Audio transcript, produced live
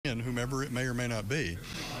in, whomever it may or may not be,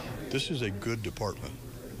 this is a good department,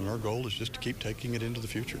 and our goal is just to keep taking it into the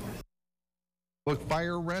future. Lubbock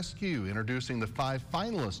Fire Rescue introducing the 5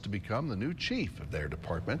 finalists to become the new chief of their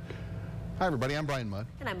department. Hi everybody, I'm Brian Mudd.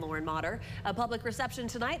 And I'm Lauren Motter. A public reception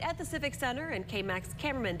tonight at the Civic Center, and KAMC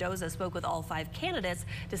Kamryn Mendoza spoke with all 5 candidates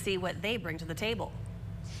to see what they bring to the table.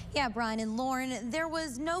 Yeah, Brian and Lauren, there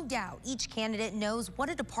was no doubt each candidate knows what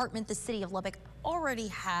a department the city of Lubbock already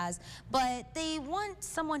has, but they want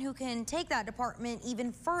someone who can take that department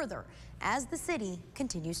even further as the city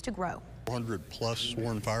continues to grow. 400 plus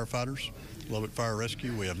sworn firefighters. Lubbock Fire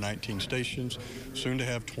Rescue, we have 19 stations, soon to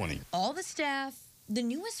have 20. All the staff, the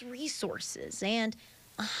newest resources, and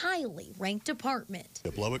a highly ranked department.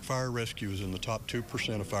 Lubbock Fire Rescue is in the top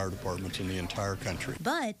 2% of fire departments in the entire country.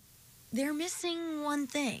 But they're missing one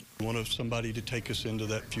thing. We want somebody to take us into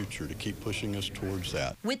that future, to keep pushing us towards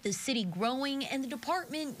that. With the city growing and the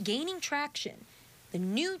department gaining traction, the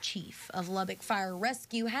new chief of Lubbock Fire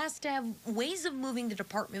Rescue has to have ways of moving the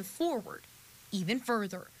department forward even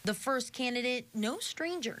further. The first candidate, no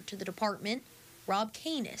stranger to the department, Rob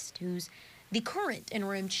Canist, who's the current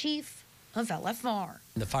interim chief of LFR.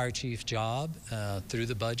 The fire chief's job through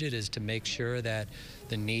the budget is to make sure that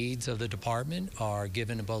the needs of the department are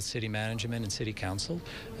given to both city management and city council.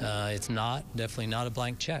 It's definitely not a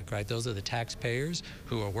blank check, right? Those are the taxpayers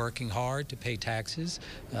who are working hard to pay taxes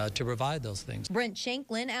to provide those things. Brent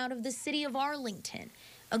Shanklin out of the city of Arlington,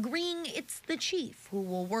 agreeing it's the chief who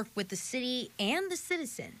will work with the city and the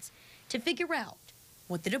citizens to figure out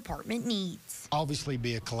what the department needs. Obviously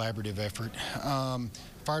be a collaborative effort.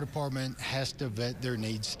 Fire department has to vet their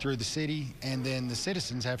needs through the city, and then the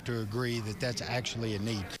citizens have to agree that that's actually a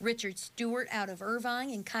need. Richard Stewart out of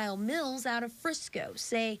Irvine and Kyle Mills out of Frisco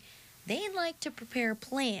say they'd like to prepare a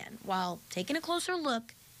plan while taking a closer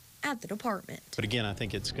look at the department. But again, I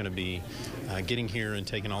think it's going to be getting here and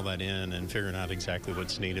taking all that in and figuring out exactly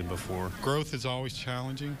what's needed before. Growth is always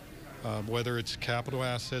challenging, whether it's capital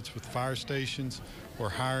assets with fire stations or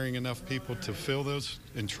hiring enough people to fill those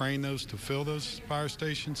and train those to fill those fire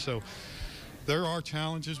stations. So there are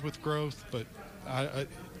challenges with growth, but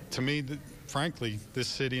to me, frankly, this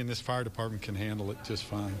city and this fire department can handle it just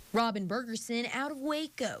fine. Robin Bergerson out of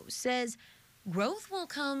Waco says growth will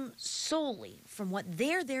come solely from what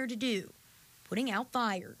they're there to do, putting out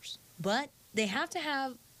fires. But they have to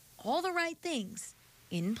have all the right things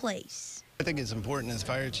in place. I think it's important as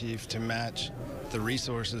fire chief to match the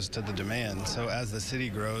resources to the demand. So as the city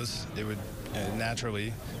grows, it would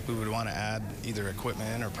naturally, we would want to add either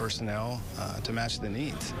equipment or personnel to match the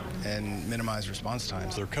needs and minimize response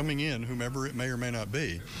times. They're coming in, whomever it may or may not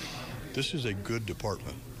be. This is a good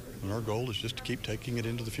department, and our goal is just to keep taking it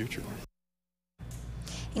into the future.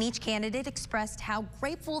 And each candidate expressed how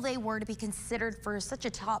grateful they were to be considered for such a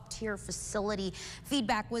top-tier facility.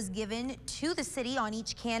 Feedback was given to the city on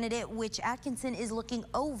each candidate, which Atkinson is looking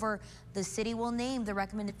over. The city will name the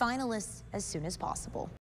recommended finalists as soon as possible.